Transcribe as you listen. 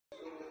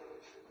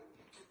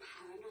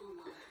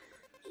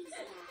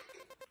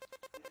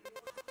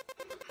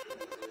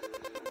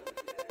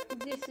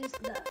this is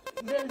the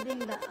building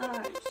the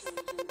arch.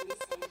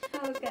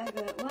 Okay, I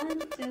got 1,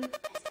 2,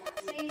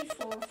 3,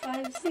 4,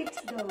 5,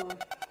 6 door.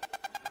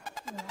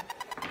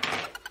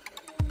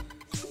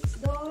 6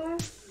 door.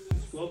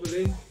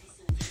 Wobbling.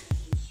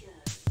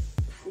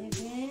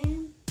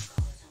 7.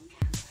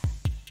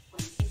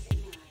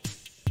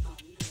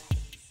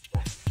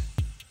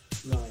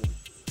 9.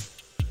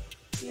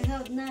 You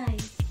have 9. Right,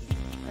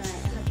 I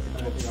have to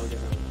I think I'll get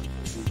that.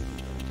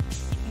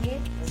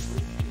 8.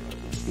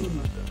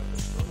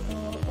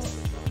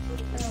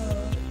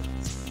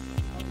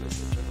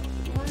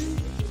 One,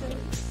 two,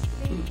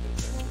 three,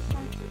 4,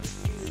 5,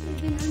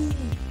 7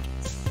 only.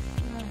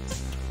 Right.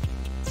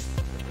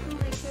 Oh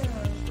my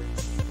God.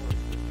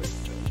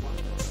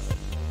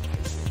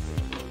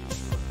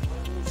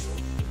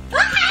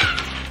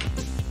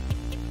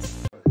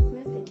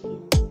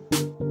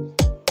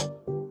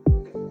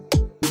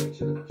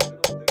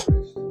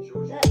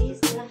 That is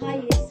the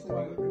highest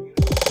one.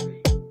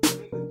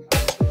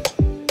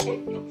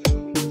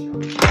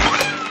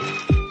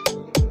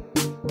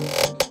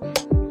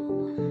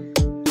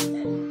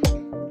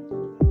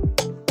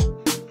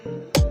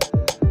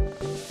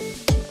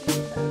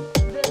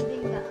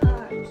 Building the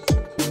arch.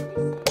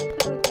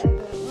 Okay,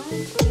 1,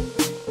 2,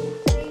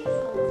 3,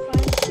 4,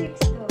 5, 6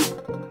 door.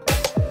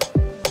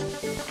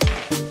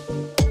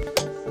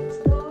 6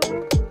 door.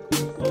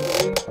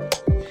 Wobbling.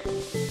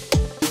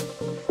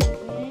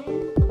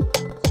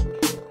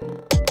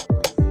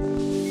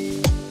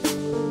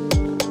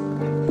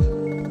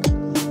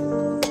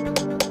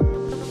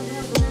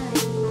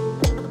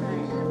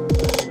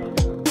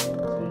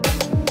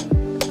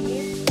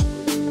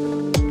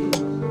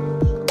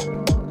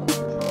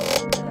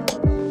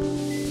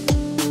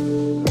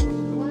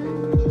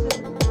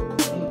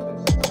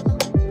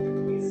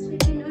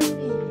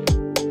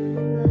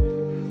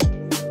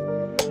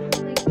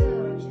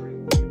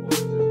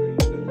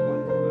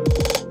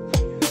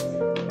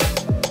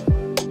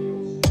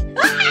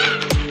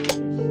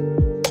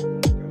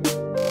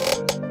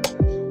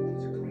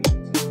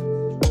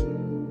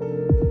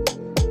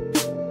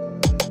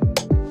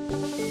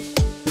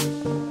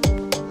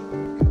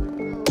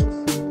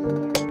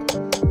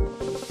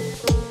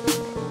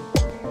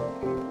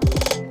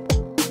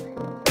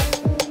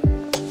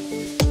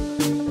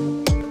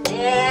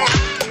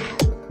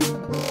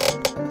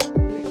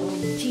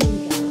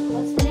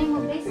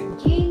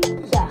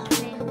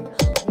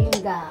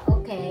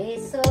 Okay,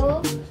 so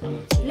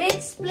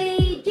let's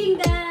play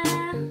Jenga.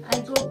 I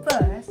go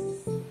first.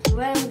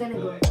 Where I'm gonna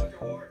go?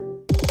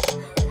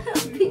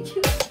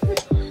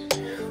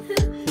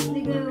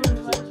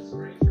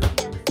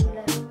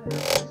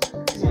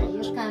 No,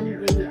 you can't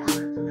bring it up.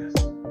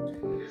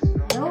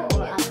 No,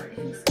 or up.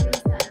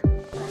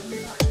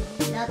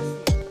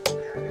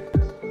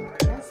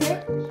 That's it.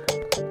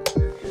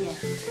 Yeah.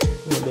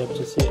 You'll be able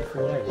to see it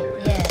from there.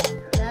 Yeah,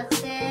 that's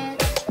it.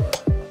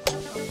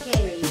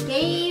 Okay,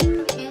 game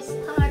is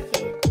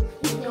started.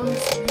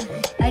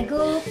 I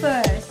go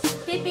first.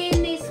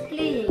 Pippin is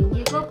playing.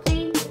 You go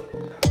play.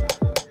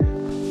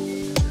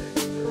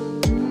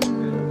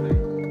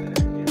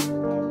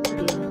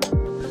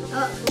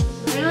 Oh,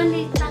 I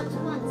only touch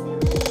once.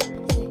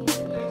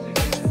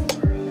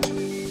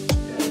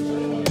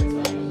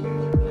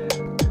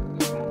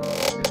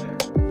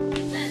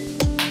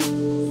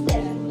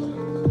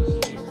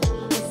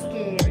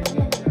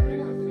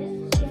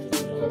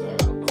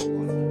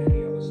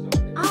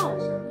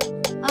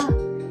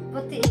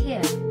 Put it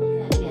here.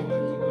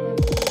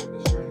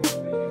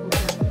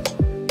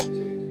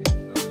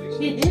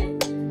 It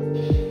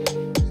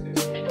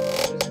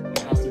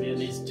has to be at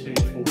least 2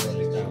 full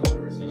rows down.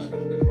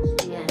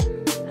 Yeah.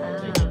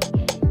 Okay.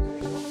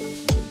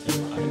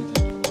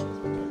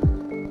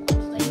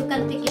 You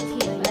can take it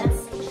here, yes?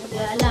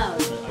 You're allowed.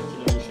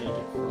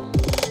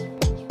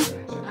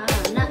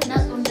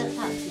 Not on the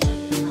top.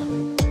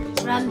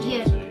 From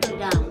here to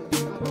down.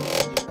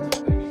 Okay.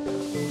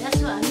 That's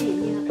what I mean.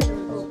 You have to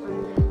go from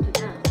there to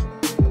down.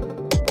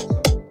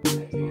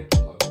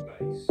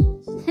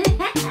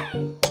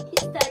 He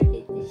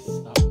started this.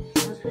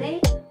 Now play.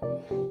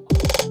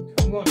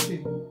 I'm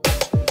watching.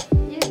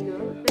 There you go.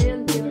 Play on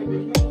the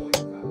other.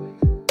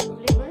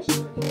 Play boy.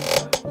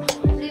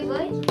 Play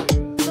boy.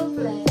 Go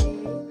play.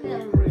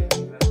 Play.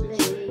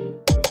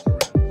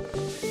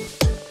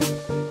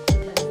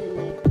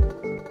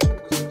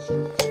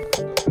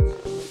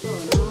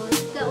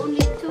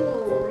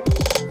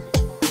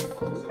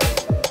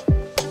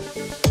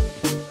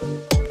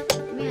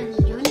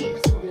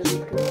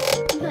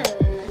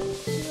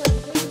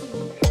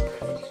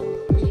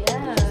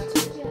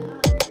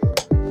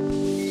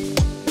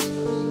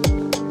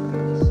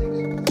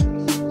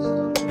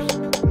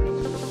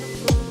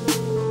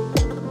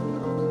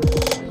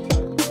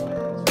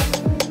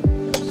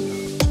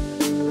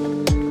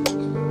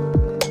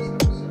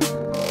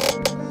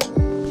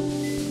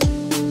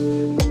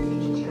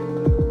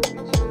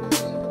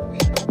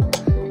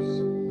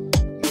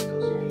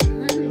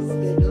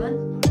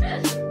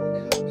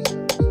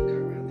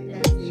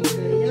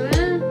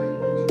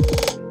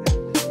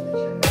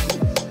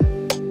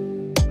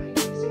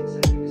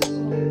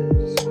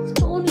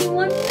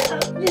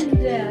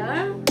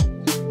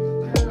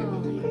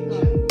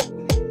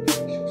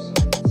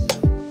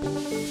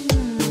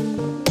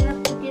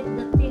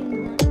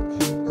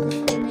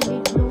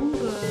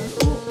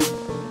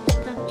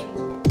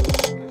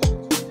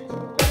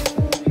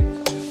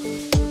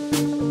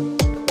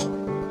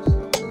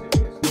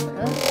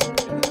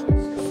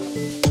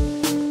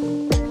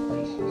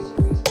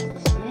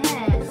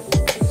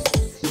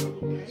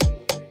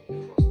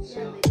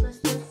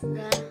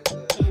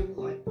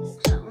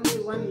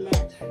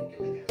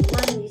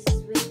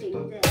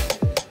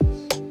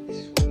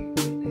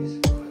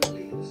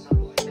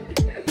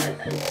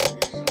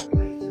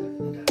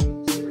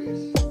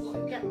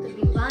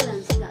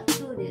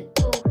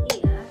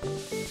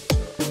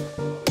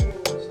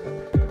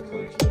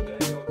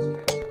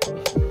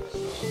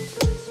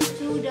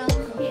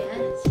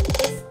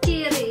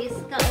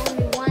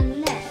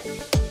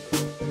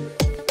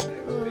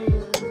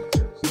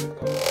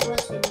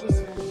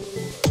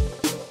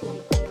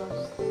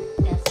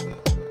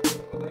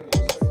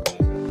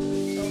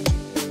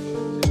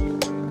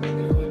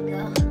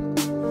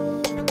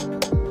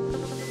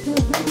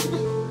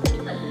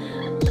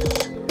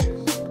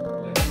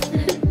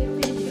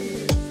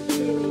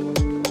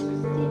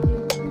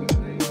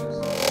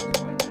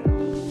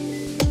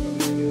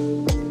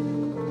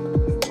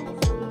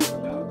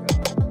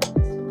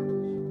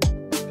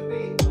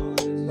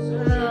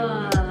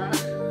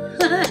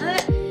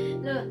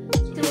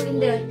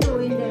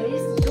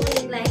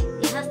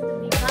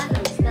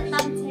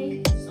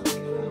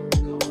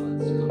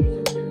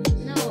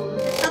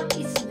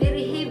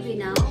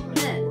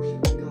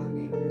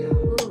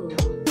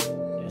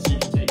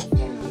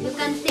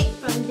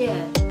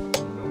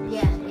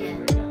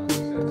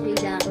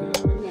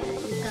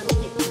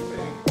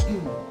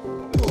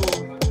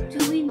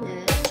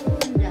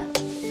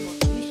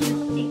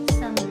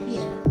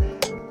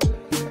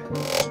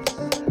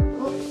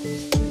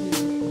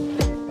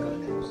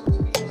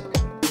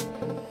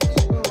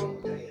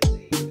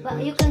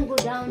 You can go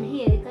down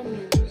here,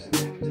 can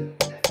you?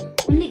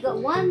 Only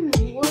got one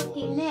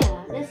working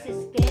there. This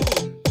is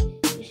scary.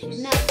 You should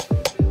not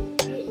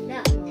get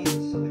that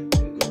one.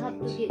 You have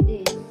to get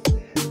this.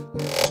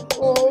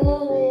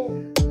 Oh.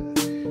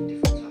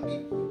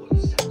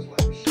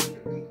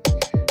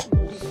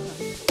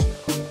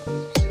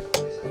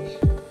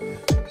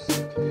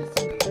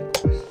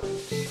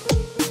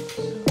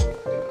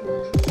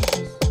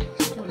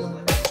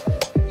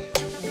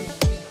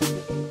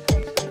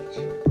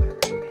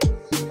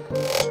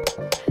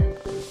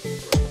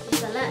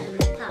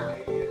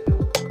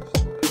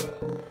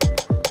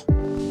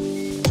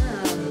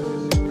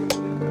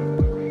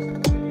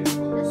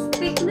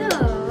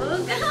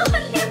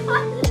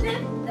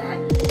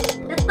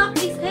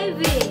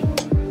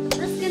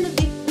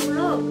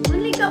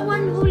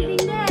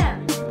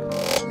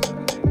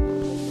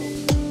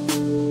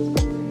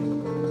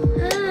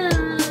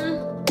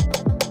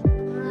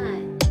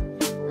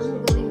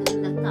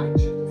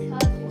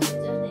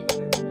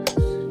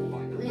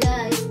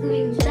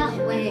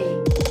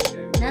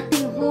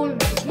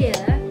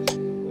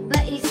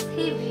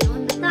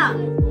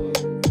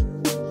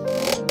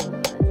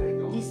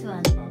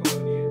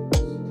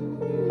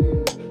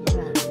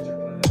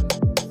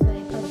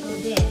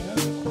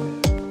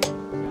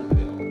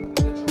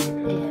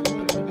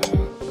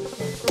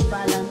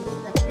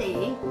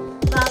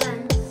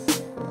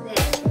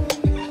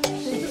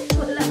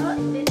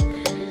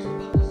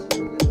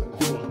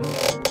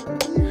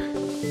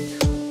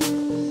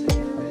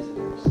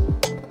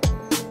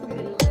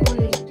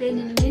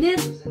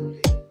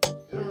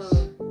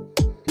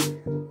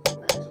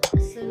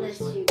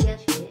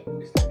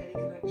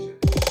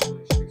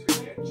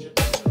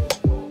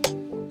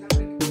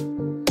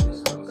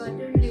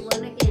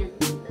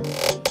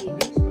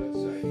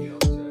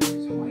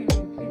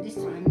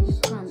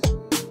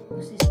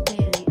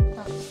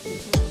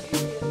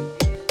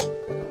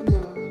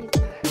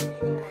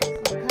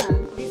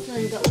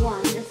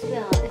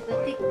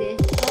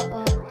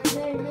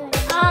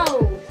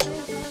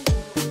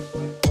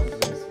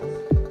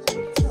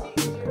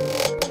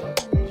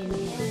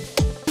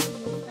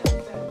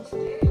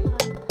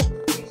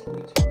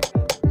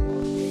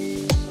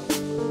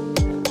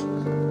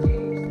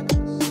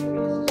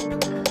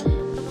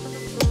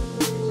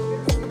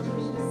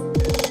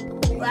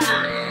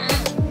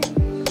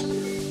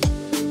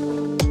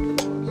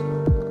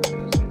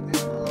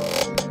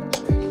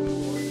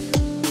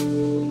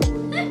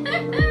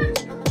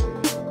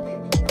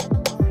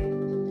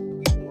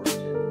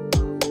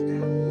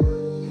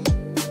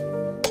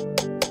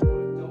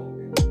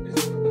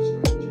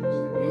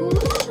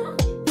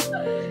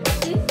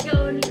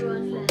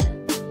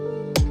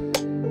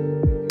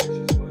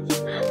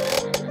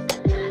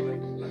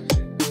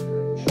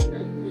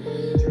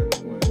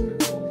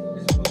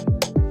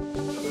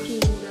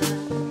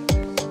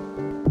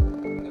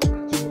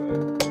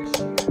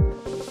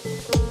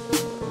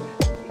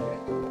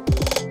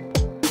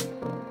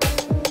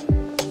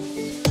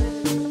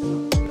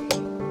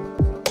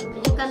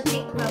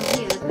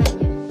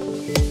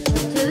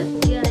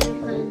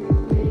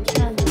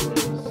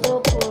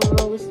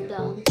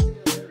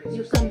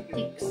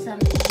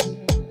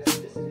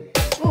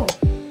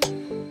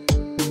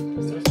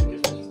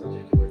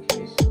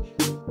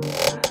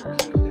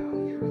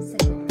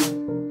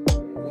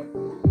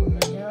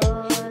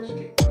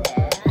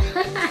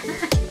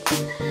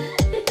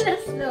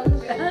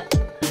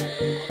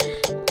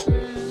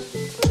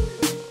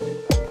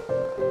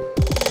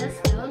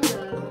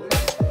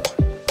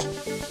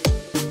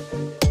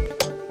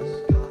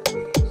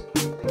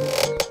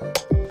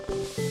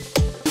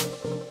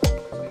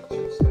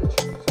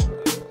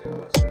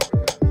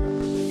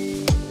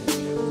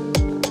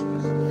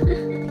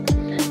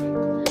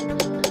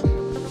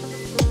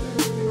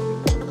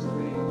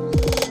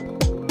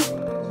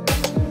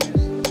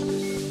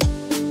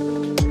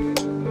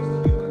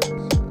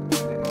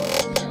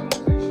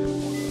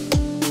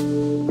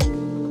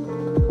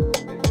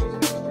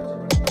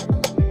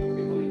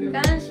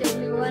 Gosh,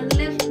 everyone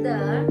left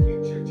there.